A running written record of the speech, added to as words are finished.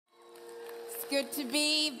good to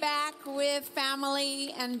be back with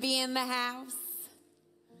family and be in the house.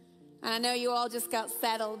 And I know you all just got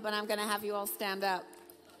settled, but I'm going to have you all stand up.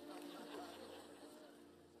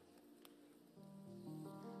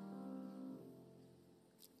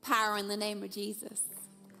 Power in the name of Jesus.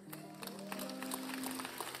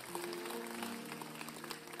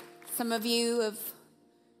 Some of you have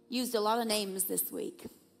used a lot of names this week.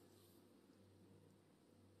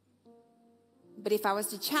 But if I was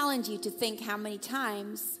to challenge you to think how many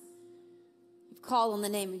times you've called on the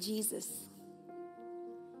name of Jesus,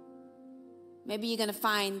 maybe you're going to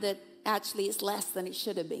find that actually it's less than it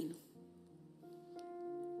should have been.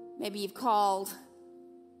 Maybe you've called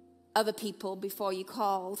other people before you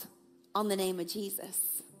called on the name of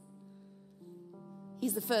Jesus.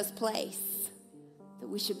 He's the first place that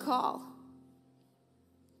we should call,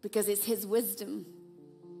 because it's his wisdom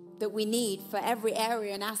that we need for every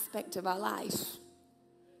area and aspect of our life.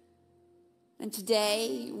 And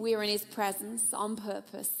today we're in his presence on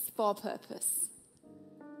purpose, for purpose.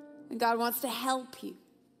 And God wants to help you.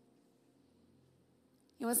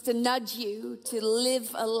 He wants to nudge you to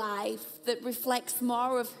live a life that reflects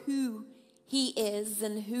more of who he is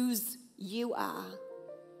and whose you are.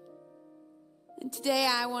 And today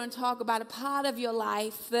I want to talk about a part of your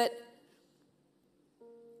life that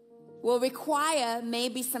will require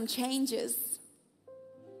maybe some changes.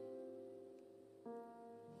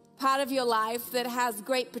 Part of your life that has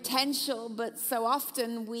great potential, but so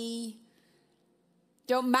often we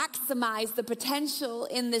don't maximize the potential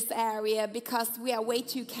in this area because we are way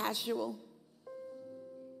too casual.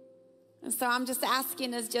 And so I'm just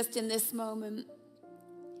asking us just in this moment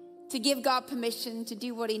to give God permission to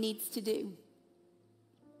do what he needs to do.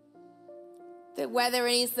 That whether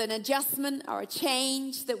it is an adjustment or a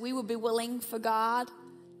change, that we will be willing for God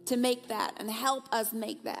to make that and help us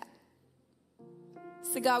make that.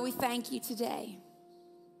 So God, we thank you today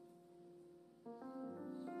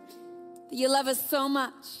that you love us so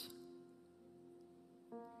much,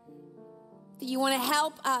 that you want to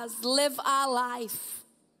help us live our life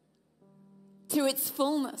to its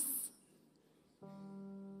fullness.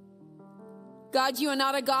 God, you are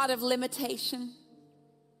not a God of limitation.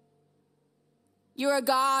 You're a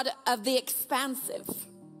God of the expansive,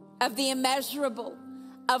 of the immeasurable,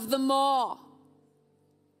 of the more.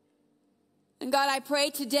 And God, I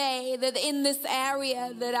pray today that in this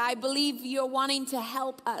area that I believe you're wanting to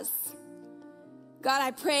help us. God,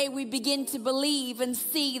 I pray we begin to believe and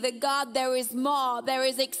see that, God, there is more. There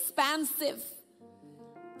is expansive.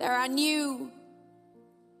 There are new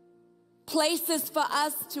places for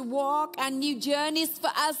us to walk and new journeys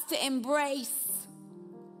for us to embrace.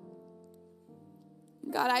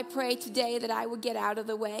 God, I pray today that I would get out of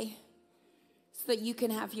the way so that you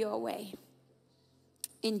can have your way.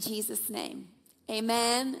 In Jesus' name,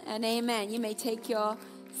 amen and amen. You may take your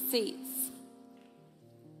seats.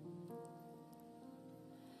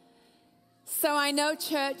 So I know,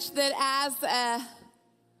 church, that as a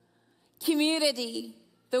community,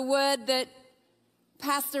 the word that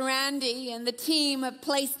Pastor Randy and the team have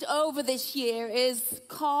placed over this year is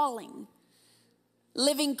calling,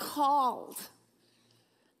 living called.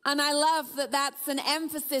 And I love that that's an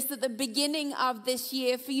emphasis at the beginning of this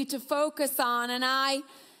year for you to focus on. And I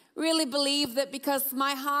really believe that because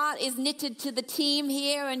my heart is knitted to the team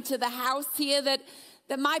here and to the house here, that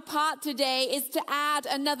my part today is to add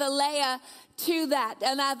another layer to that,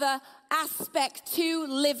 another aspect to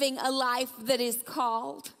living a life that is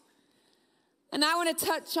called. And I want to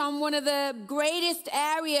touch on one of the greatest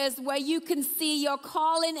areas where you can see your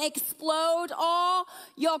calling explode or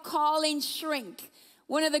your calling shrink.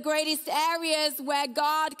 One of the greatest areas where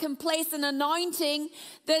God can place an anointing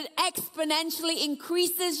that exponentially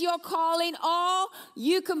increases your calling, or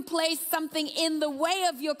you can place something in the way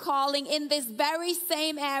of your calling in this very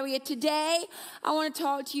same area. Today, I want to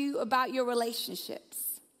talk to you about your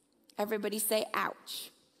relationships. Everybody say,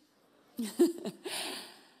 ouch.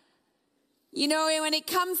 You know, when it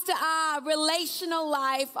comes to our relational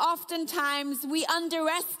life, oftentimes we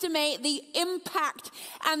underestimate the impact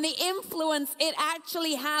and the influence it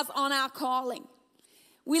actually has on our calling.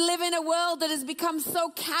 We live in a world that has become so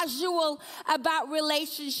casual about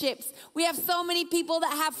relationships. We have so many people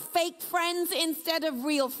that have fake friends instead of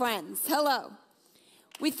real friends. Hello.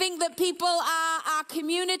 We think that people are our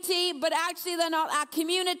community, but actually they're not our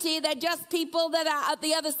community. They're just people that are at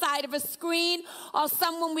the other side of a screen or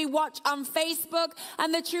someone we watch on Facebook.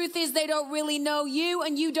 And the truth is they don't really know you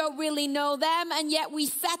and you don't really know them. And yet we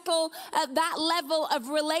settle at that level of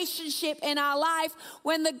relationship in our life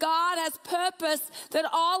when the God has purposed that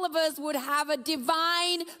all of us would have a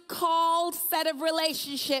divine called set of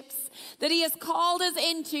relationships that he has called us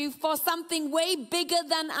into for something way bigger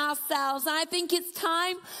than ourselves. And I think it's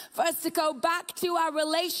time for us to go back to our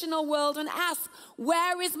relational world and ask,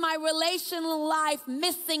 where is my relational life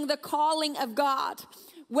missing the calling of God?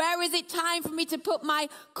 Where is it time for me to put my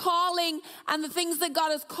calling and the things that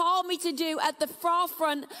God has called me to do at the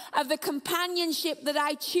forefront of the companionship that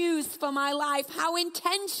I choose for my life? How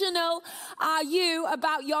intentional are you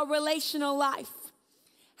about your relational life?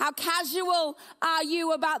 How casual are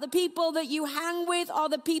you about the people that you hang with or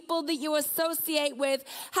the people that you associate with?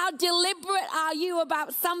 How deliberate are you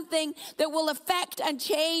about something that will affect and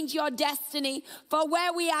change your destiny? For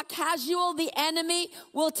where we are casual, the enemy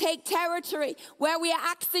will take territory. Where we are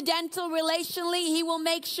accidental relationally, he will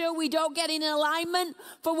make sure we don't get in alignment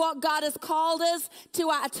for what God has called us to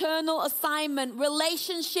our eternal assignment.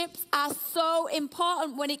 Relationships are so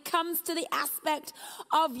important when it comes to the aspect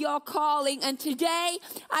of your calling. And today,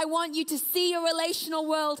 I want you to see your relational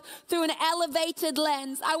world through an elevated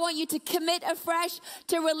lens. I want you to commit afresh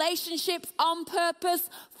to relationships on purpose,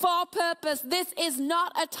 for purpose. This is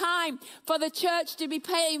not a time for the church to be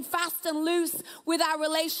playing fast and loose with our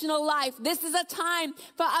relational life. This is a time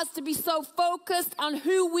for us to be so focused on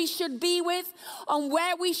who we should be with, on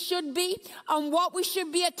where we should be, on what we should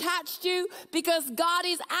be attached to, because God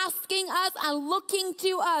is asking us and looking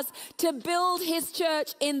to us to build his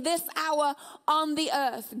church in this hour on the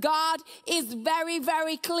earth. God is very,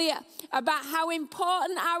 very clear about how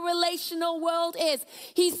important our relational world is.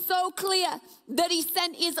 He's so clear that he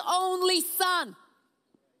sent his only son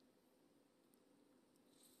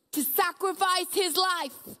to sacrifice his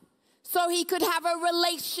life so he could have a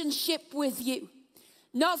relationship with you.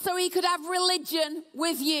 Not so he could have religion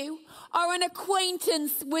with you or an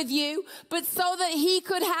acquaintance with you, but so that he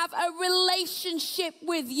could have a relationship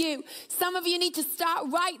with you. Some of you need to start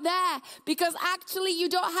right there, because actually you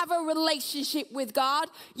don't have a relationship with God.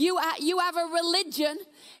 You have a religion.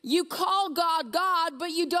 You call God God,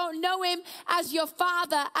 but you don't know him as your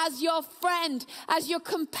father, as your friend, as your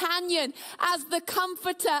companion, as the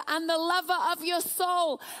comforter and the lover of your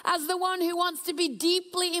soul, as the one who wants to be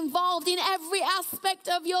deeply involved in every aspect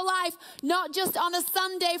of your life, not just on a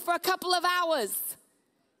Sunday for a couple of hours.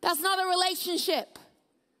 That's not a relationship.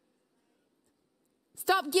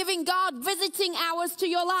 Stop giving God visiting hours to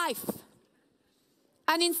your life.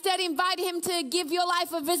 And instead invite him to give your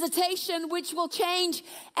life a visitation which will change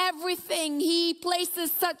everything. He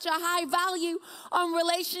places such a high value on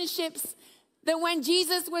relationships that when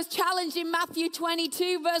Jesus was challenged in Matthew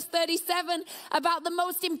 22 verse 37 about the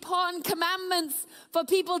most important commandments for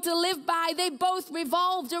people to live by, they both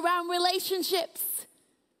revolved around relationships.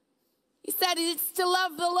 He said it's to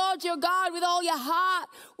love the Lord your God with all your heart,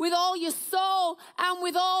 with all your soul, and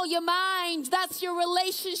with all your mind. That's your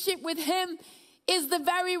relationship with him. Is the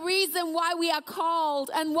very reason why we are called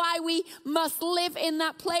and why we must live in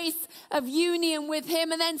that place of union with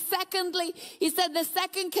him. And then secondly, he said the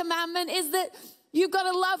second commandment is that you've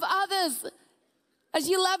got to love others as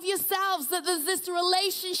you love yourselves, that there's this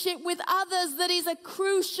relationship with others that is a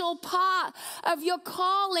crucial part of your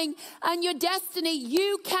calling and your destiny.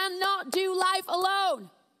 You cannot do life alone.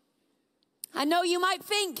 I know you might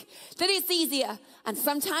think that it's easier, and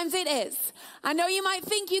sometimes it is. I know you might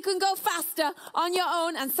think you can go faster on your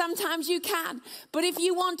own, and sometimes you can. But if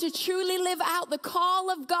you want to truly live out the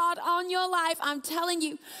call of God on your life, I'm telling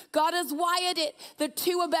you, God has wired it that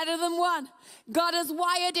two are better than one. God has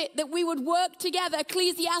wired it that we would work together.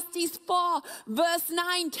 Ecclesiastes 4 verse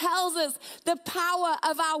 9 tells us the power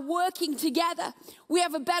of our working together. We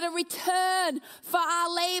have a better return for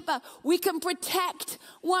our labor. We can protect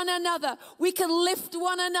one another. We can lift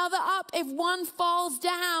one another up if one falls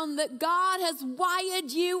down. That God has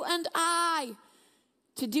wired you and I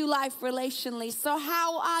to do life relationally. So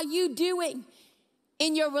how are you doing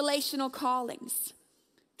in your relational callings?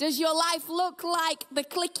 Does your life look like the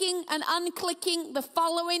clicking and unclicking, the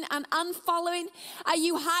following and unfollowing? Are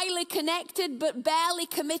you highly connected but barely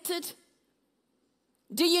committed?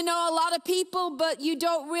 Do you know a lot of people but you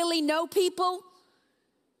don't really know people?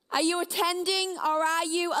 Are you attending or are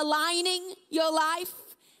you aligning your life?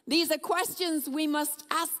 These are questions we must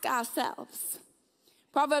ask ourselves.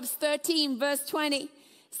 Proverbs 13 verse 20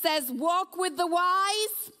 says, walk with the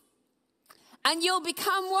wise and you'll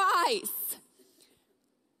become wise.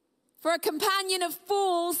 For a companion of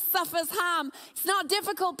fools suffers harm. It's not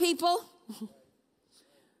difficult, people.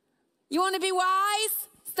 You want to be wise?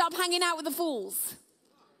 Stop hanging out with the fools.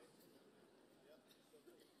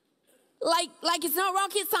 Like it's not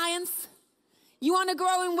rocket science. You want to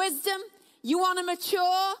grow in wisdom? You want to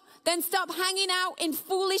mature? Then stop hanging out in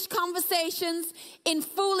foolish conversations, in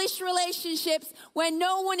foolish relationships where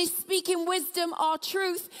no one is speaking wisdom or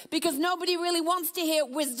truth because nobody really wants to hear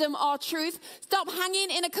wisdom or truth. Stop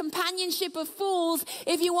hanging in a companionship of fools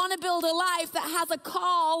if you want to build a life that has a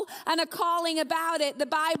call and a calling about it. The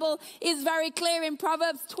Bible is very clear in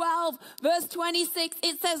Proverbs 12, verse 26.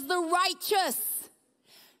 It says, the righteous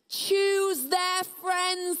choose their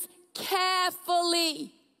friends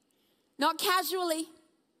carefully, not casually.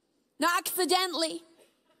 Not accidentally,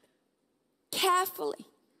 carefully.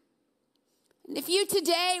 And if you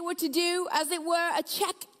today were to do, as it were, a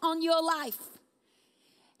check on your life,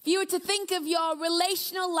 if you were to think of your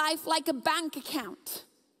relational life like a bank account,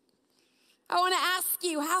 I want to ask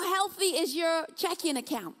you, how healthy is your checking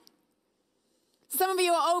account? Some of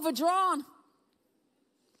you are overdrawn.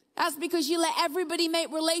 That's because you let everybody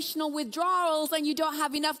make relational withdrawals and you don't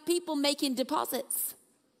have enough people making deposits.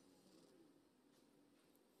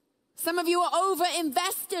 Some of you are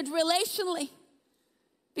over-invested relationally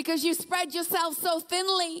because you spread yourself so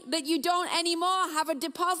thinly that you don't anymore have a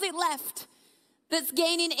deposit left that's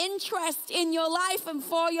gaining interest in your life and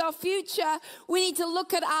for your future. We need to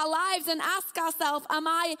look at our lives and ask ourselves, am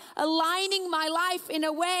I aligning my life in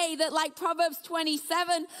a way that, like Proverbs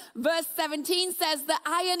 27, verse 17 says, that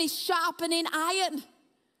iron is sharpening iron?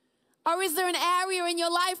 Or is there an area in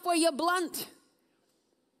your life where you're blunt?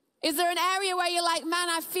 Is there an area where you're like, man,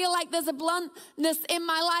 I feel like there's a bluntness in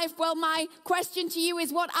my life? Well, my question to you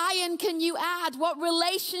is, what iron can you add? What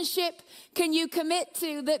relationship can you commit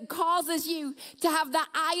to that causes you to have that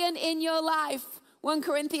iron in your life? 1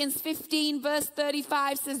 Corinthians 15 verse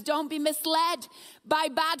 35 says, don't be misled by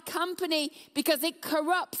bad company because it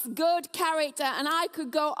corrupts good character. And I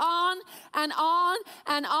could go on and on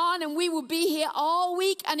and on, and we will be here all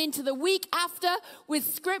week and into the week after with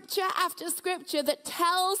scripture after scripture that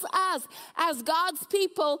tells us as God's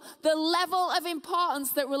people the level of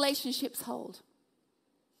importance that relationships hold.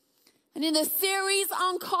 And in the series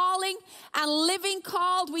on calling and living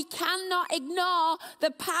called, we cannot ignore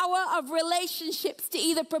the power of relationships to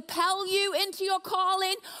either propel you into your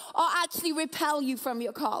calling or actually repel you from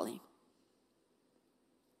your calling.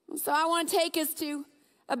 And so I want to take us to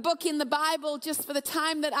a book in the Bible, just for the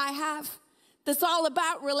time that I have, that's all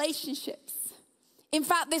about relationships. In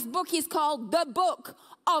fact, this book is called The Book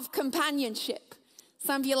of Companionship.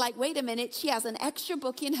 Some of you are like, wait a minute, she has an extra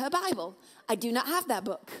book in her Bible. I do not have that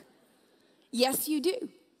book. Yes, you do.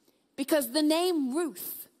 Because the name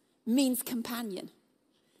Ruth means companion.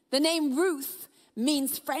 The name Ruth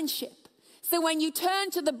means friendship. So when you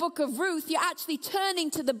turn to the book of Ruth, you're actually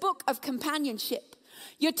turning to the book of companionship.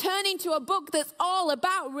 You're turning to a book that's all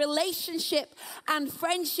about relationship and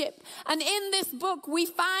friendship. And in this book, we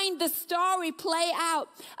find the story play out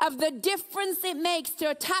of the difference it makes to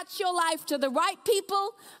attach your life to the right people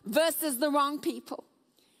versus the wrong people.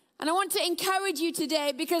 And I want to encourage you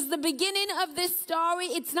today, because the beginning of this story,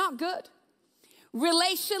 it's not good.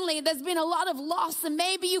 Relationally, there's been a lot of loss, and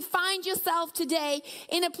maybe you find yourself today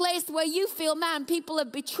in a place where you feel, man, people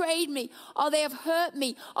have betrayed me, or they have hurt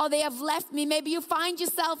me, or they have left me. Maybe you find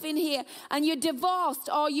yourself in here and you're divorced,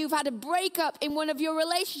 or you've had a breakup in one of your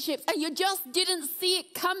relationships and you just didn't see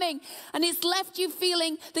it coming, and it's left you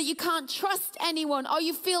feeling that you can't trust anyone, or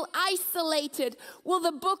you feel isolated. Well,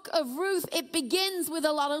 the book of Ruth, it begins with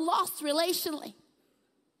a lot of loss relationally.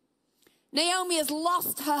 Naomi has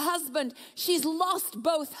lost her husband. She's lost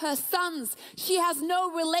both her sons. She has no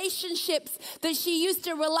relationships that she used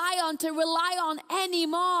to rely on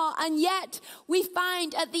anymore. And yet we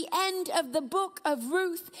find at the end of the book of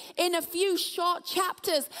Ruth, in a few short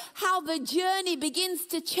chapters, how the journey begins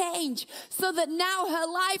to change, so that now her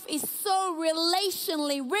life is so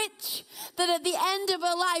relationally rich that at the end of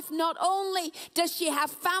her life, not only does she have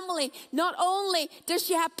family, not only does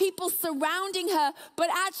she have people surrounding her, but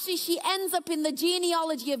actually she ends up in the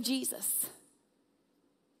genealogy of Jesus.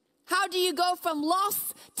 How do you go from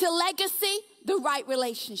loss to legacy? The right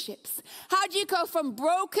relationships. How do you go from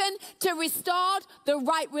broken to restored? The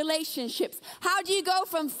right relationships. How do you go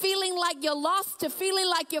from feeling like you're lost to feeling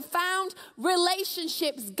like you're found?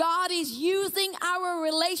 Relationships. God is using our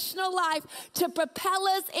relational life to propel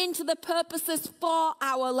us into the purposes for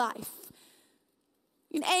our life.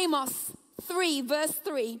 In Amos 3, verse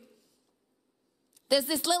 3, there's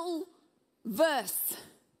this little verse.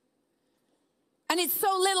 And it's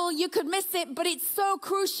so little you could miss it, but it's so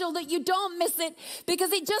crucial that you don't miss it,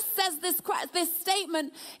 because it just says this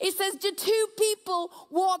statement. It says, do two people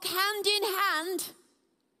walk hand in hand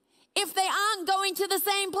if they aren't going to the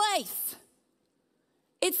same place?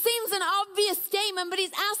 It seems an obvious statement, but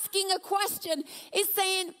it's asking a question. It's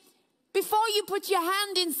saying, before you put your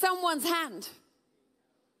hand in someone's hand,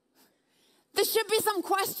 there should be some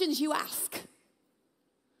questions you ask.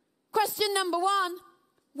 Question number one,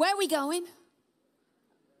 where are we going?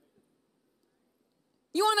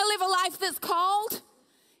 You want to live a life that's called?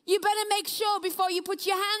 You better make sure before you put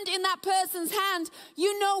your hand in that person's hand,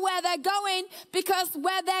 you know where they're going, because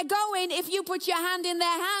where they're going, if you put your hand in their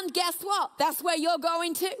hand, guess what? That's where you're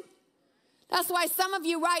going to. That's why some of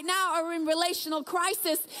you right now are in relational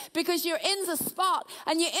crisis, because you're in the spot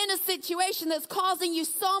and you're in a situation that's causing you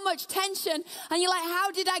so much tension. And you're like,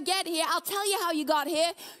 how did I get here? I'll tell you how you got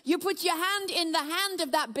here. You put your hand in the hand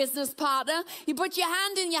of that business partner. You put your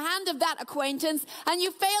hand in your hand of that acquaintance, and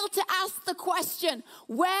you fail to ask the question,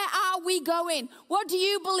 where are we going? What do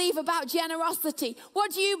you believe about generosity?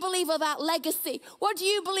 What do you believe about legacy? What do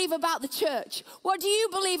you believe about the church? What do you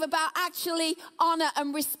believe about actually honor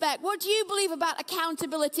and respect? What do you believe about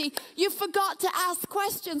accountability? You forgot to ask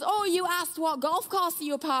questions. Oh, you asked what golf course are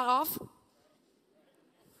you a part of?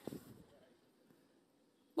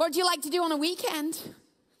 What do you like to do on a weekend?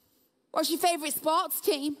 What's your favorite sports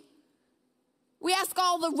team? We ask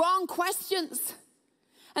all the wrong questions.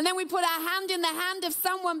 And then we put our hand in the hand of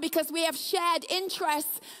someone because we have shared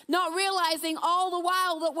interests, not realizing all the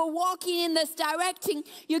while that we're walking in this direction,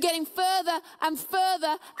 you're getting further and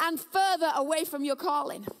further and further away from your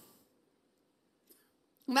calling.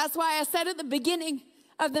 And that's why I said at the beginning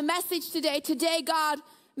of the message today, God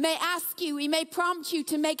may ask you, He may prompt you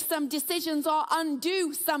to make some decisions or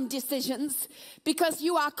undo some decisions, because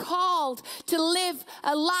you are called to live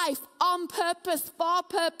a life on purpose, for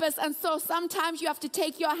purpose. And so sometimes you have to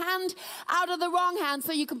take your hand out of the wrong hand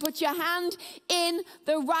so you can put your hand in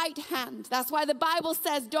the right hand. That's why the Bible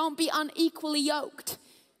says, don't be unequally yoked.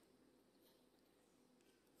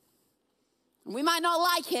 We might not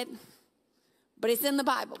like it, but it's in the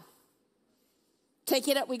Bible. Take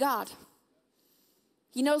it up with God.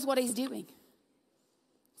 He knows what He's doing.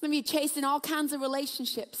 Some of you chasing all kinds of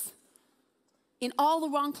relationships in all the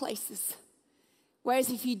wrong places. Whereas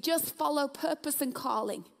if you just follow purpose and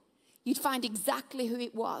calling, you'd find exactly who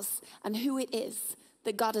it was and who it is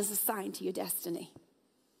that God has assigned to your destiny.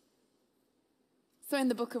 So in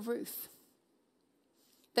the book of Ruth,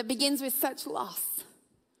 that begins with such loss,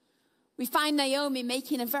 we find Naomi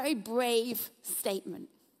making a very brave statement.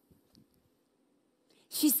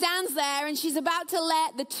 She stands there and she's about to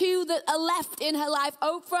let the two that are left in her life,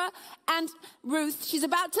 Oprah and Ruth, she's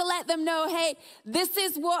about to let them know, hey, this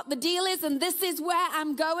is what the deal is and this is where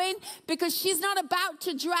I'm going, because she's not about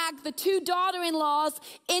to drag the two daughter-in-laws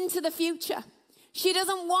into the future. She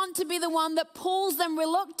doesn't want to be the one that pulls them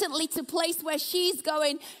reluctantly to place where she's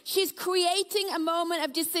going. She's creating a moment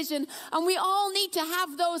of decision, and we all need to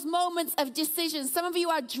have those moments of decision. Some of you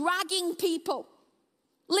are dragging people.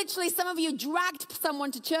 Literally, some of you dragged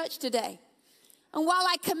someone to church today. And while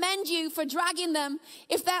I commend you for dragging them,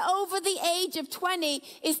 if they're over the age of 20,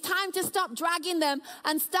 it's time to stop dragging them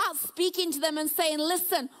and start speaking to them and saying,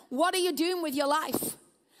 listen, what are you doing with your life?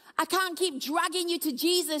 I can't keep dragging you to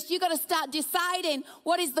Jesus. You got to start deciding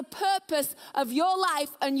what is the purpose of your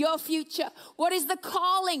life and your future. What is the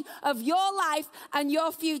calling of your life and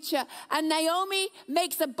your future? And Naomi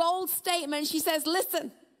makes a bold statement. She says,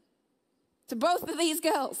 listen to both of these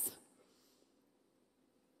girls.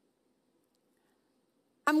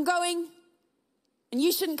 I'm going and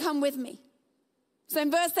you shouldn't come with me. So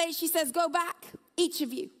in verse 8, she says, go back, each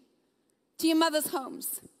of you, to your mother's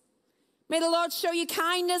homes. May the Lord show you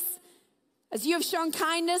kindness as you have shown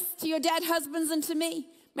kindness to your dead husbands and to me.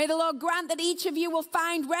 May the Lord grant that each of you will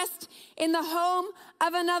find rest in the home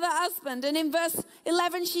of another husband. And in verse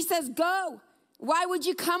 11, she says, go. Why would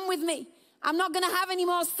you come with me? I'm not going to have any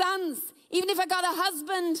more sons. Even if I got a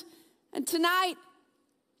husband and tonight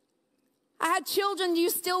I had children, you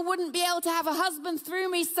still wouldn't be able to have a husband through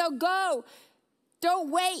me. So go. Don't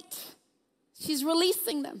wait. She's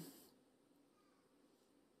releasing them.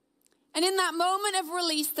 And in that moment of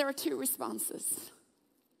release, there are two responses.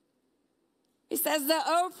 It says that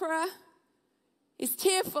Oprah is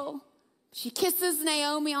tearful. She kisses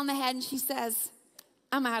Naomi on the head and she says,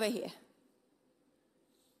 I'm out of here.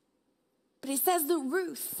 But it says that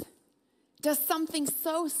Ruth does something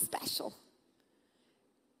so special,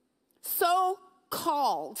 so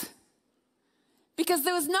called, because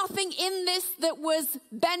there was nothing in this that was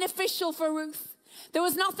beneficial for Ruth. There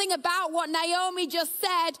was nothing about what Naomi just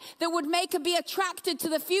said that would make her be attracted to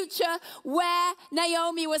the future where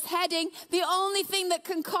Naomi was heading. The only thing that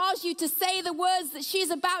can cause you to say the words that she's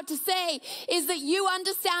about to say is that you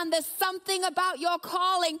understand there's something about your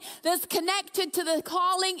calling that's connected to the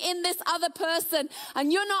calling in this other person.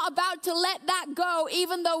 And you're not about to let that go,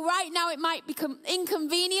 even though right now it might become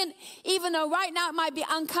inconvenient, even though right now it might be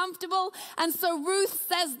uncomfortable. And so Ruth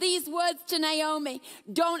says these words to Naomi: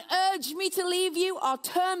 don't urge me to leave you or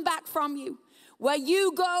turn back from you. Where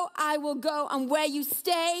you go, I will go, and where you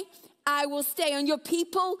stay, I will stay, and your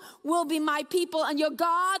people will be my people, and your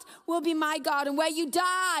God will be my God. And where you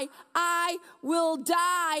die, I will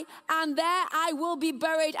die, and there I will be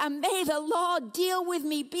buried. And may the Lord deal with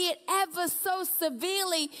me, be it ever so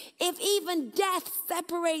severely, if even death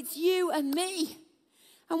separates you and me.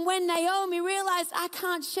 And when Naomi realized, I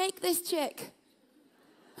can't shake this chick.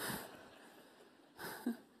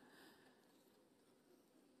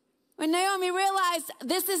 When Naomi realized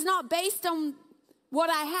this is not based on what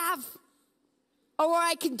I have or what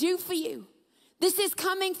I can do for you. This is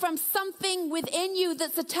coming from something within you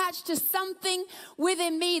that's attached to something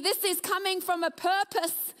within me. This is coming from a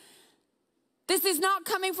purpose. This is not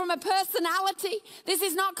coming from a personality. This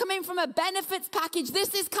is not coming from a benefits package.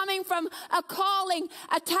 This is coming from a calling,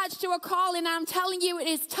 attached to a calling. And I'm telling you, it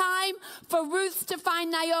is time for Ruths to find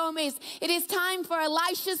Naomi's. It is time for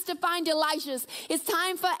Elisha's to find Elijah's. It's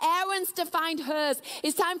time for Aaron's to find hers.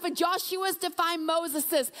 It's time for Joshua's to find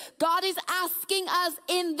Moses's. God is asking us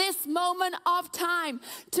in this moment of time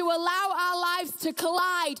to allow our lives to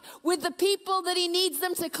collide with the people that he needs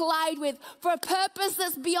them to collide with for a purpose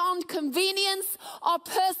that's beyond convenience or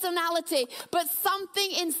personality, but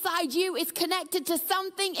something inside you is connected to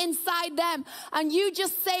something inside them, and you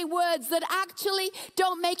just say words that actually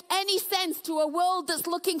don't make any sense to a world that's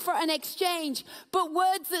looking for an exchange, but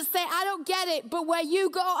words that say, I don't get it, but where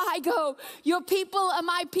you go, I go. Your people are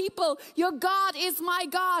my people. Your God is my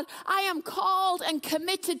God. I am called and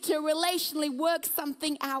committed to relationally work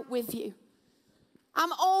something out with you.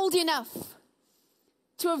 I'm old enough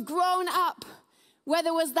to have grown up where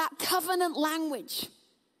there was that covenant language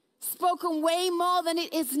spoken way more than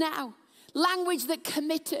it is now. Language that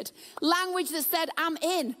committed. Language that said, I'm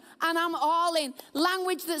in and I'm all in.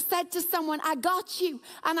 Language that said to someone, I got you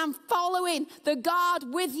and I'm following the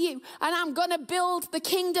God with you and I'm going to build the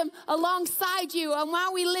kingdom alongside you. And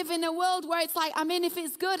while we live in a world where it's like, I'm in if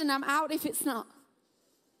it's good and I'm out if it's not.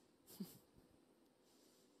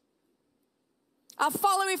 I'll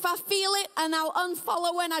follow if I feel it and I'll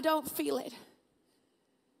unfollow when I don't feel it.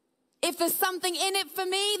 If there's something in it for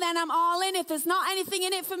me, then I'm all in. If there's not anything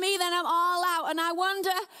in it for me, then I'm all out. And I wonder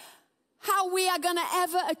how we are going to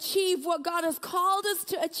ever achieve what God has called us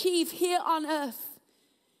to achieve here on earth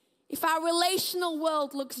if our relational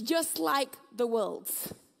world looks just like the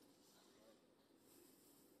world's.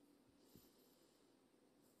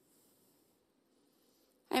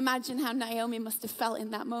 I imagine how Naomi must have felt in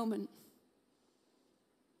that moment.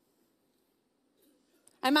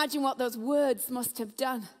 I imagine what those words must have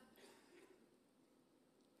done.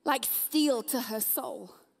 Like steel to her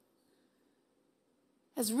soul.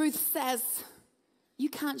 As Ruth says, you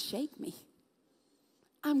can't shake me.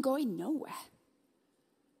 I'm going nowhere.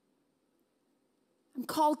 I'm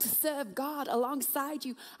called to serve God alongside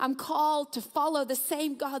you. I'm called to follow the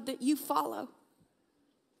same God that you follow.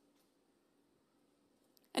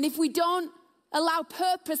 And if we don't allow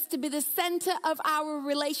purpose to be the center of our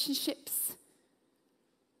relationships,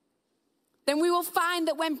 then we will find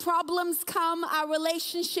that when problems come, our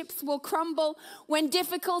relationships will crumble. When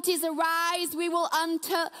difficulties arise, we will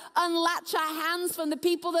unlatch our hands from the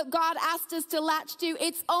people that God asked us to latch to.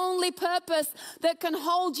 It's only purpose that can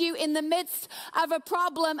hold you in the midst of a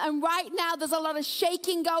problem. And right now, there's a lot of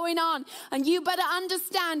shaking going on. And you better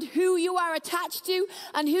understand who you are attached to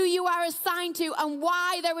and who you are assigned to and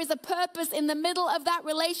why there is a purpose in the middle of that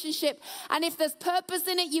relationship. And if there's purpose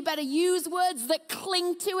in it, you better use words that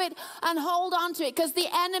cling to it and hold on to it, because the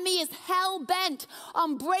enemy is hell-bent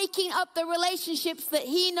on breaking up the relationships that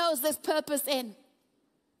he knows there's purpose in.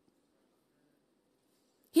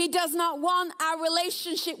 He does not want our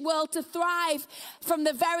relationship world to thrive. From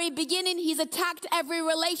the very beginning, he's attacked every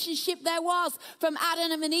relationship there was, from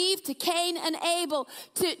Adam and Eve to Cain and Abel,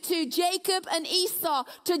 to Jacob and Esau,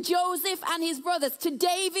 to Joseph and his brothers, to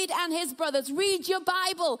David and his brothers. Read your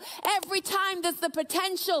Bible. Every time there's the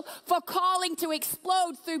potential for calling to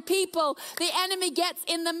explode through people, the enemy gets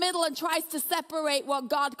in the middle and tries to separate what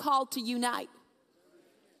God called to unite.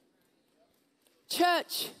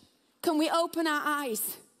 Church, can we open our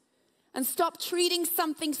eyes and stop treating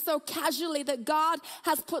something so casually that God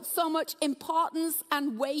has put so much importance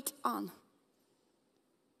and weight on?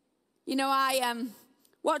 You know, I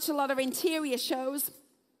watch a lot of interior shows,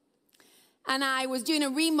 and I was doing a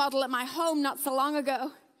remodel at my home not so long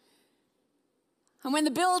ago. And when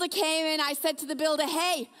the builder came in, I said to the builder,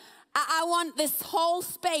 hey, I want this whole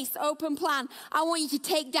space, open plan. I want you to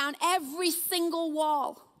take down every single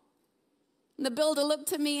wall. And the builder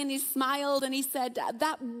looked at me and he smiled and he said,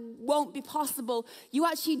 that won't be possible. You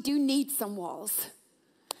actually do need some walls.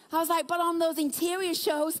 I was like, but on those interior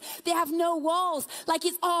shows, they have no walls. Like,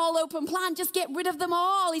 it's all open plan. Just get rid of them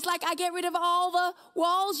all. He's like, I get rid of all the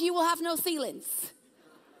walls, you will have no ceilings.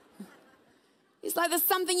 It's like, there's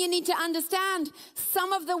something you need to understand.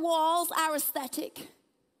 Some of the walls are aesthetic,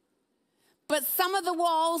 but some of the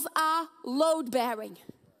walls are load-bearing.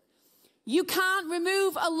 You can't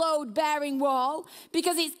remove a load-bearing wall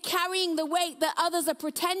because it's carrying the weight that others are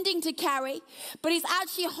pretending to carry, but it's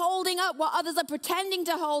actually holding up what others are pretending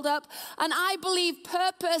to hold up. And I believe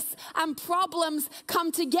purpose and problems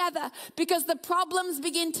come together because the problems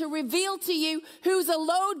begin to reveal to you who's a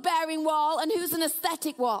load-bearing wall and who's an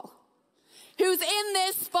aesthetic wall. Who's in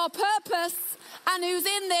this for purpose and who's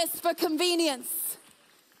in this for convenience.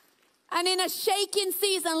 And in a shaking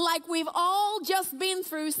season like we've all just been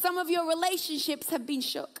through, some of your relationships have been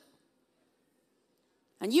shook.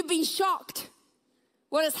 And you've been shocked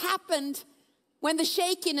what has happened when the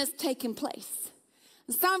shaking has taken place.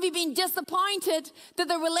 And some of you have been disappointed that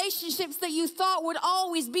the relationships that you thought would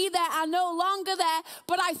always be there are no longer there.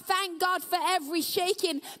 But I thank God for every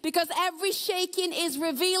shaking, because every shaking is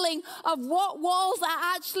revealing of what walls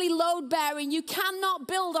are actually load-bearing. You cannot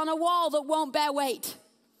build on a wall that won't bear weight.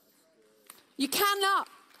 You cannot.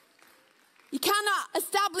 You cannot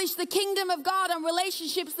establish the kingdom of God on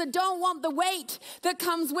relationships that don't want the weight that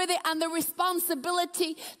comes with it and the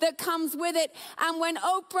responsibility that comes with it. And when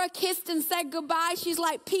Oprah kissed and said goodbye, she's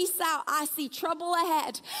like, peace out, I see trouble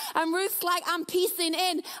ahead. And Ruth's like, I'm peacing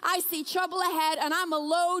in, I see trouble ahead, and I'm a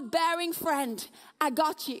load-bearing friend. I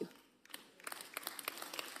got you.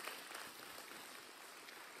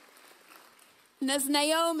 And as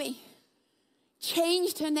Naomi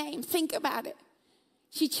changed her name, think about it.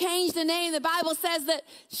 She changed her name. The Bible says that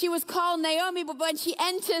she was called Naomi, but when she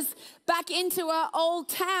enters back into her old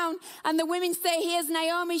town and the women say, here's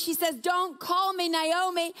Naomi, she says, don't call me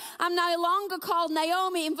Naomi. I'm no longer called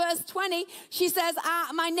Naomi. In verse 20, she says,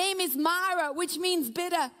 my name is Mara, which means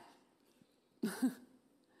bitter.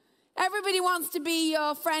 Everybody wants to be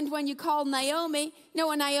your friend when you call Naomi. You know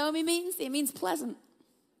what Naomi means? It means pleasant.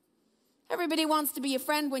 Everybody wants to be your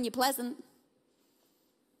friend when you're pleasant.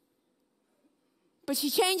 But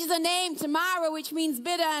she changes her name to Mara, which means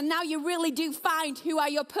bitter, and now you really do find who are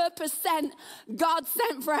your purpose-sent,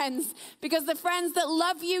 God-sent friends. Because the friends that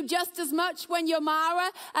love you just as much when you're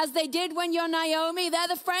Mara as they did when you're Naomi, they're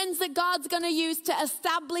the friends that God's going to use to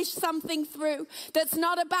establish something through. That's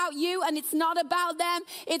not about you and it's not about them.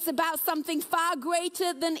 It's about something far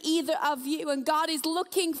greater than either of you. And God is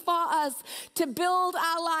looking for us to build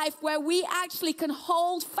our life where we actually can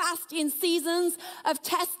hold fast in seasons of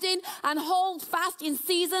testing and hold fast in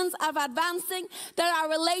seasons of advancing, that our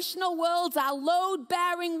relational worlds are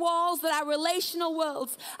load-bearing walls, that our relational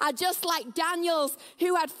worlds are just like Daniel's,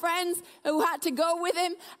 who had friends who had to go with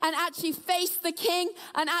him and actually face the king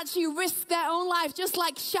and actually risk their own life, just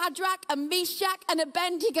like Shadrach and Meshach and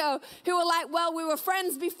Abednego, who were like, well, we were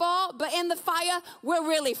friends before, but in the fire, we're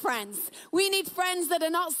really friends. We need friends that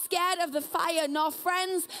are not scared of the fire, nor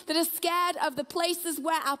friends that are scared of the places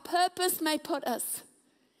where our purpose may put us.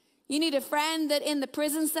 You need a friend that in the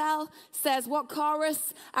prison cell says, what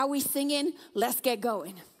chorus are we singing? Let's get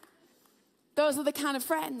going. Those are the kind of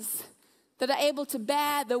friends that are able to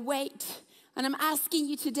bear the weight. And I'm asking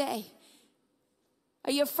you today,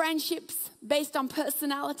 are your friendships based on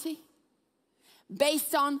personality?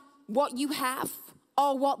 Based on what you have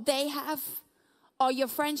or what they have? Or your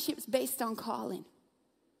friendships based on calling?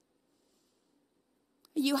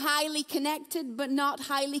 Are you highly connected but not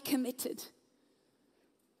highly committed?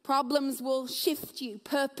 Problems will shift you.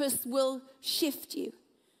 Purpose will shift you.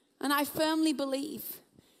 And I firmly believe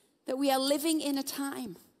that we are living in a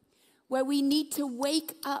time where we need to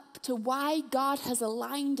wake up to why God has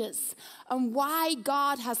aligned us and why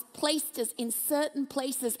God has placed us in certain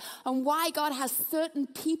places and why God has certain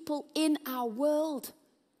people in our world.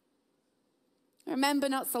 I remember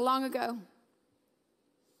not so long ago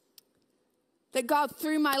that God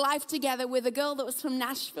threw my life together with a girl that was from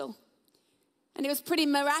Nashville. And it was pretty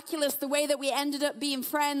miraculous the way that we ended up being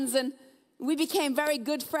friends, and we became very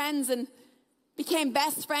good friends and became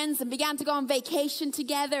best friends and began to go on vacation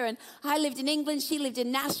together. And I lived in England, she lived in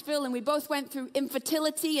Nashville, and we both went through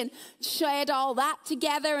infertility and shared all that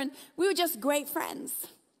together, and we were just great friends.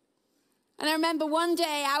 And I remember one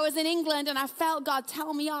day I was in England and I felt God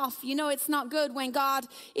tell me off. You know, it's not good when God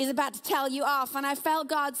is about to tell you off. And I felt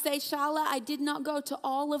God say, Charlotte, I did not go to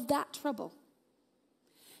all of that trouble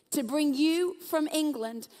to bring you from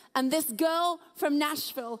England and this girl from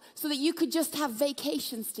Nashville so that you could just have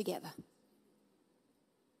vacations together.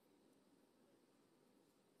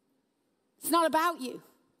 It's not about you.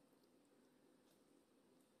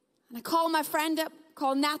 And I called my friend up,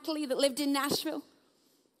 called Natalie, that lived in Nashville.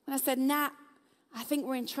 And I said, Nat, I think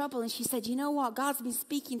we're in trouble. And she said, you know what? God's been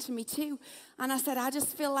speaking to me too. And I said, I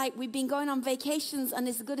just feel like we've been going on vacations, and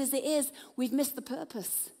as good as it is, we've missed the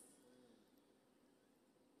purpose.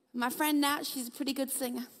 My friend Nat, she's a pretty good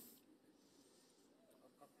singer.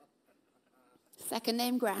 Second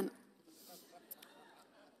name Grant.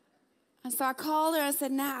 And so I called her and I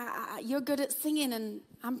said, Nat, you're good at singing and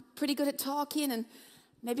I'm pretty good at talking, and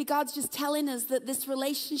maybe God's just telling us that this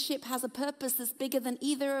relationship has a purpose that's bigger than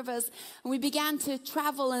either of us. And we began to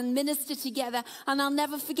travel and minister together. And I'll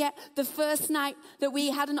never forget the first night that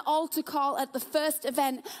we had an altar call at the first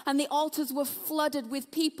event. And the altars were flooded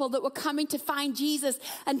with people that were coming to find Jesus.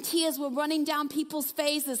 And tears were running down people's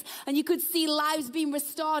faces. And you could see lives being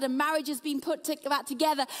restored and marriages being put back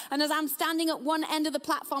together. And as I'm standing at one end of the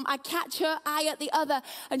platform, I catch her eye at the other.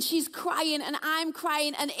 And she's crying and I'm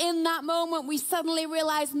crying. And in that moment, we suddenly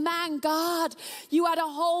realized, man, God, you had a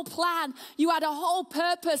whole plan. You had a whole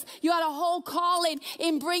purpose. You had a whole calling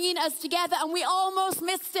in bringing us together, and we almost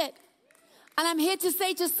missed it. And I'm here to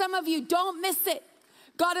say to some of you, don't miss it.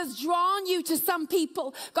 God has drawn you to some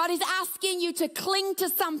people. God is asking you to cling to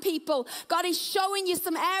some people. God is showing you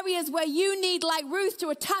some areas where you need, like Ruth, to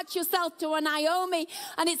attach yourself to a Naomi.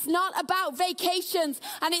 And it's not about vacations,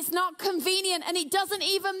 and it's not convenient, and it doesn't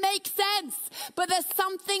even make sense. But there's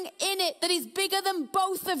something in it that is bigger than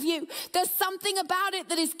both of you. There's something about it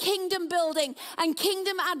that is kingdom building and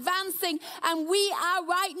kingdom advancing. And we are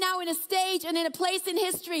right now in a stage and in a place in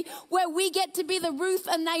history where we get to be the Ruth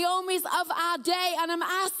and Naomis of our day. And I'm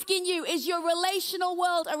asking you, is your relational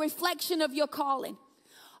world a reflection of your calling?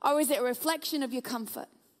 Or is it a reflection of your comfort?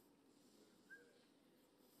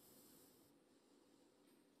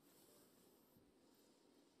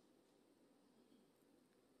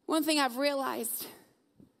 One thing I've realized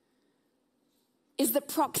is that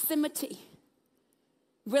proximity,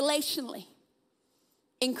 relationally,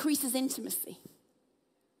 increases intimacy.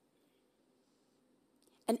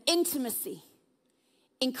 And intimacy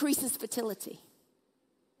increases fertility.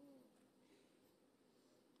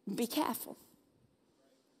 Be careful.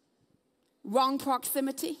 Wrong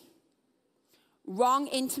proximity, wrong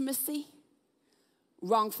intimacy,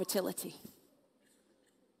 wrong fertility.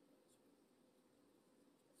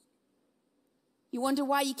 You wonder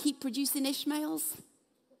why you keep producing Ishmaels?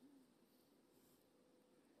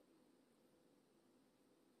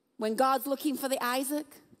 When God's looking for the Isaac?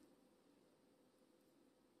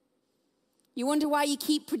 You wonder why you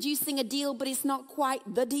keep producing a deal, but it's not quite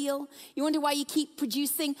the deal. You wonder why you keep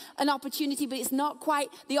producing an opportunity, but it's not quite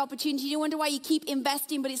the opportunity. You wonder why you keep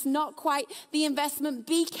investing, but it's not quite the investment.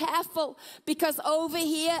 Be careful, because over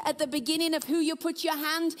here at the beginning of who you put your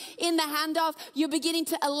hand in the hand of, you're beginning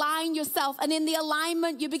to align yourself. And in the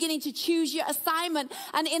alignment, you're beginning to choose your assignment.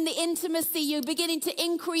 And in the intimacy, you're beginning to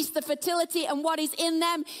increase the fertility. And what is in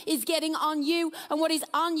them is getting on you. And what is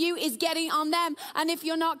on you is getting on them. And if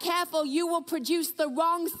you're not careful, you will produce the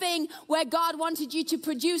wrong thing where God wanted you to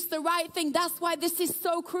produce the right thing. That's why this is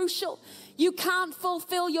so crucial. You can't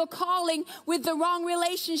fulfill your calling with the wrong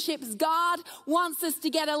relationships. God wants us to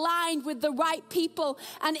get aligned with the right people.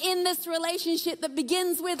 And in this relationship that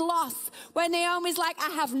begins with loss, where Naomi's like, I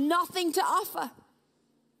have nothing to offer,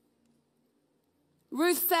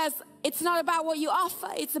 Ruth says, it's not about what you offer,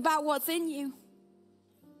 it's about what's in you.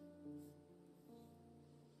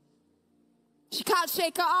 She can't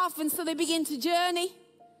shake her off, and so they begin to journey,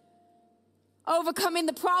 overcoming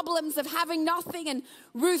the problems of having nothing. And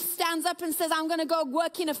Ruth stands up and says, I'm going to go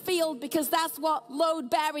work in a field, because that's what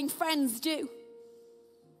load-bearing friends do.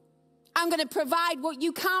 I'm going to provide what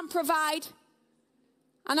you can't provide,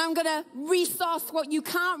 and I'm going to resource what you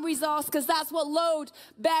can't resource, because that's what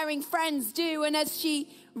load-bearing friends do. And as she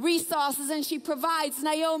resources and she provides,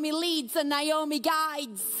 Naomi leads and Naomi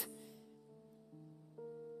guides.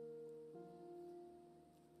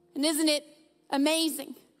 And isn't it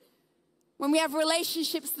amazing when we have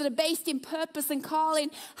relationships that are based in purpose and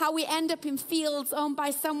calling, how we end up in fields owned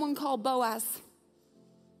by someone called Boaz?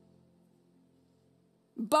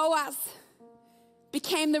 Boaz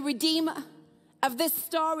became the redeemer of this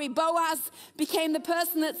story, Boaz became the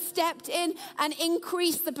person that stepped in and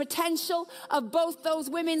increased the potential of both those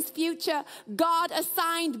women's future. God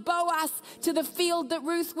assigned Boaz to the field that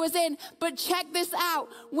Ruth was in. But check this out.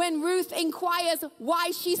 When Ruth inquires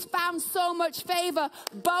why she's found so much favor,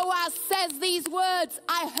 Boaz says these words,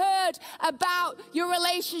 I heard about your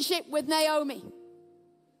relationship with Naomi.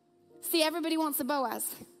 See, everybody wants a Boaz.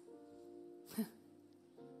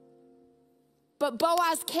 But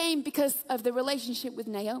Boaz came because of the relationship with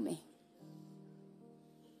Naomi.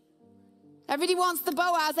 Everybody wants the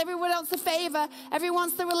Boaz, everyone wants the favor, everyone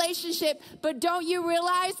wants the relationship. But don't you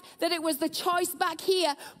realize that it was the choice back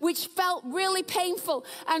here which felt really painful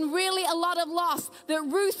and really a lot of loss that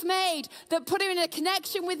Ruth made, that put her in a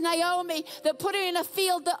connection with Naomi, that put her in a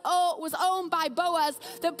field that was owned by Boaz,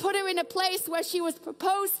 that put her in a place where she was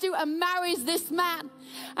proposed to and marries this man.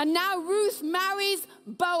 And now Ruth marries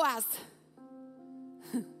Boaz.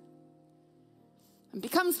 And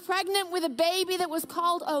becomes pregnant with a baby that was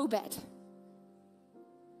called Obed.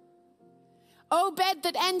 Obed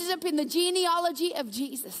that ended up in the genealogy of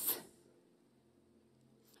Jesus.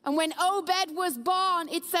 And when Obed was born,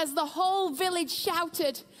 it says the whole village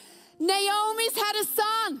shouted, Naomi's had a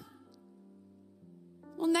son.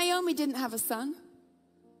 Well, Naomi didn't have a son.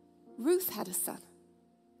 Ruth had a son.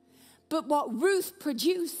 But what Ruth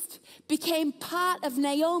produced became part of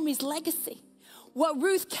Naomi's legacy. What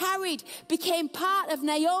Ruth carried became part of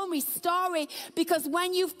Naomi's story, because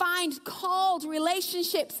when you find called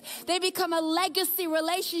relationships, they become a legacy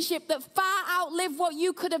relationship that far outlive what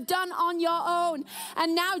you could have done on your own.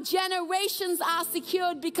 And now generations are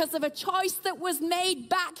secured because of a choice that was made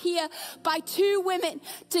back here by two women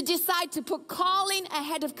to decide to put calling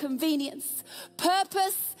ahead of convenience,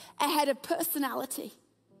 purpose ahead of personality.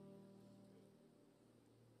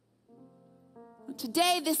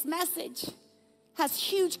 Today, this message has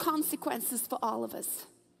huge consequences for all of us.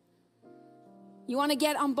 You want to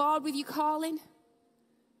get on board with your calling?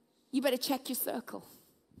 You better check your circle.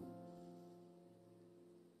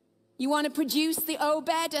 You want to produce the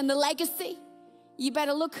Obed and the legacy? You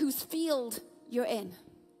better look whose field you're in.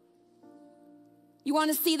 You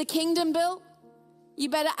want to see the kingdom built? You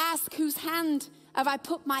better ask whose hand have I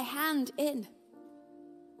put my hand in?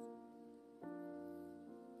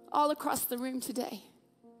 All across the room today,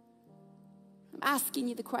 I'm asking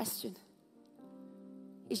you the question,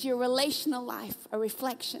 is your relational life a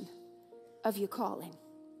reflection of your calling?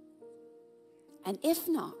 And if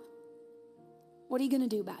not, what are you going to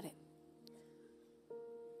do about it?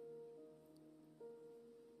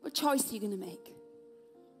 What choice are you going to make?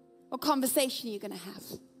 What conversation are you going to have?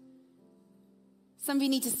 Some of you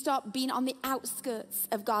need to stop being on the outskirts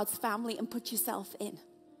of God's family and put yourself in.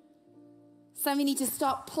 Some of you need to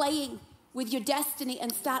stop playing with your destiny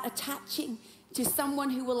and start attaching to someone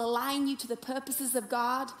who will align you to the purposes of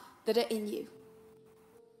God that are in you.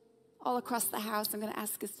 All across the house, I'm going to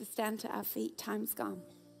ask us to stand to our feet. Time's gone.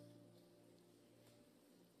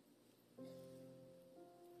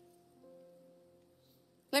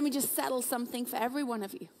 Let me just settle something for every one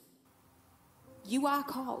of you. You are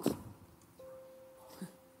called.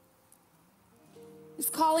 This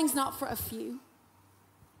calling's not for a few.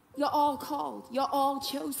 You're all called. You're all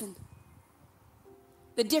chosen.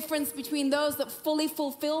 The difference between those that fully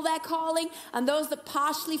fulfill their calling and those that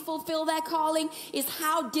partially fulfill their calling is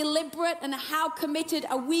how deliberate and how committed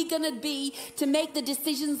are we going to be to make the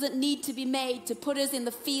decisions that need to be made to put us in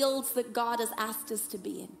the fields that God has asked us to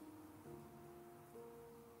be in.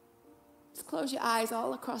 Just close your eyes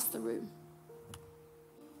all across the room.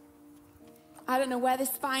 I don't know where this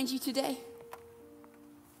finds you today.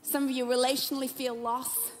 Some of you relationally feel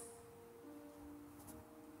lost.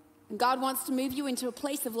 And God wants to move you into a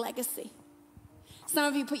place of legacy. Some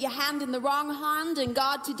of you put your hand in the wrong hand, and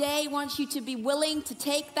God today wants you to be willing to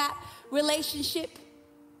take that relationship,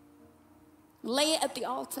 lay it at the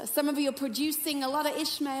altar. Some of you are producing a lot of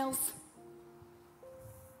Ishmaels.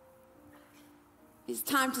 It's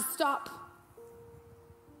time to stop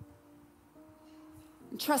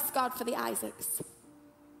and trust God for the Isaacs.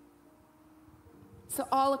 So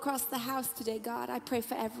all across the house today, God, I pray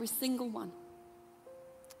for every single one.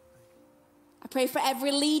 I pray for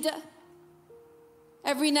every leader,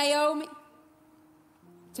 every Naomi,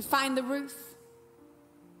 to find the Ruth.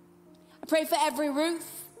 I pray for every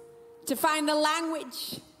Ruth to find the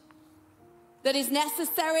language that is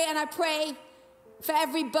necessary. And I pray for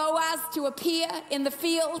every Boaz to appear in the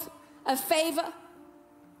field of favor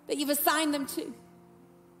that you've assigned them to.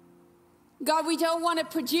 God, we don't want to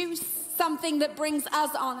produce something that brings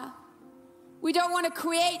us honor. We don't want to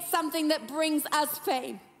create something that brings us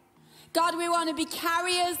fame. God, we want to be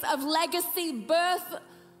carriers of legacy, birth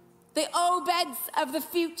the Obeds of the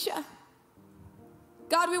future.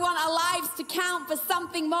 God, we want our lives to count for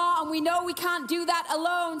something more, and we know we can't do that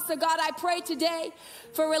alone. So God, I pray today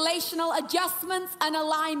for relational adjustments and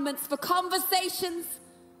alignments, for conversations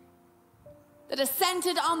that are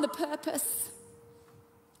centered on the purpose.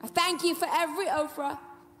 I thank you for every Oprah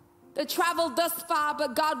that traveled thus far,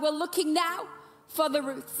 but God, we're looking now for the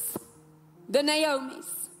Ruths, the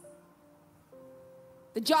Naomis,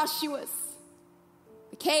 the Joshuas,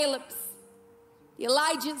 the Calebs, the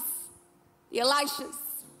Elijahs, the Elishas.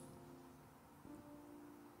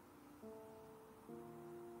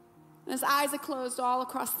 And as eyes are closed all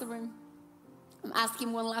across the room, I'm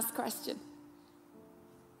asking one last question.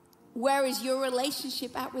 Where is your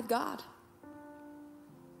relationship at with God?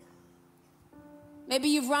 Maybe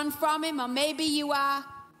you've run from him, or maybe you are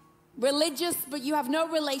religious, but you have no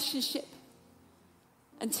relationship.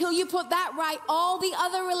 Until you put that right, all the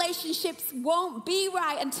other relationships won't be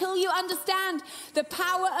right. Until you understand the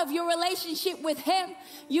power of your relationship with him,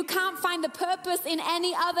 you can't find the purpose in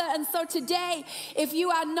any other. And so today, if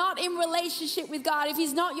you are not in relationship with God, if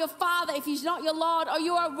he's not your Father, if he's not your Lord, or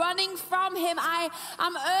you are running from him,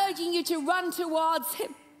 I'm urging you to run towards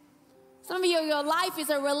him. Some of you, your life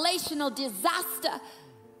is a relational disaster.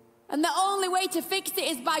 And the only way to fix it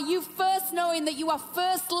is by you first knowing that you are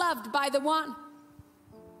first loved by the one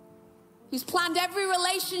who's planned every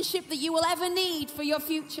relationship that you will ever need for your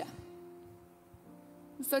future.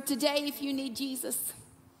 And so today, if you need Jesus,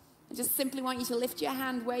 I just simply want you to lift your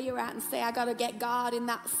hand where you're at and say, I got to get God in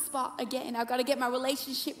that spot again. I've got to get my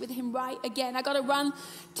relationship with him right again. I've got to run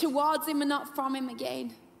towards him and not from him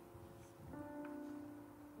again.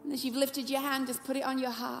 And as you've lifted your hand, just put it on your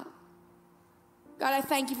heart. God, I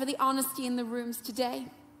thank you for the honesty in the rooms today.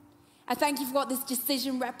 I thank you for what this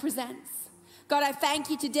decision represents. God, I thank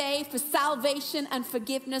you today for salvation and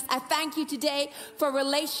forgiveness. I thank you today for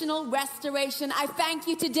relational restoration. I thank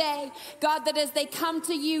you today, God, that as they come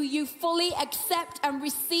to you, you fully accept and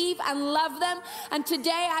receive and love them. And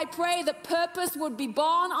today I pray that purpose would be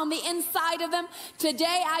born on the inside of them.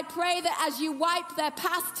 Today I pray that as you wipe their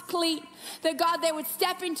past clean, that God, they would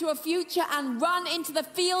step into a future and run into the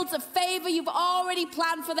fields of favor you've already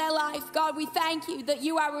planned for their life. God, we thank you that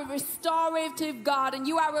you are a restorative God and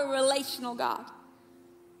you are a relational God.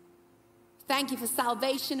 Thank you for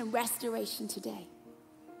salvation and restoration today.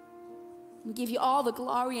 We give you all the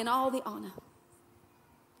glory and all the honor.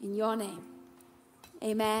 In your name,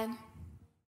 amen.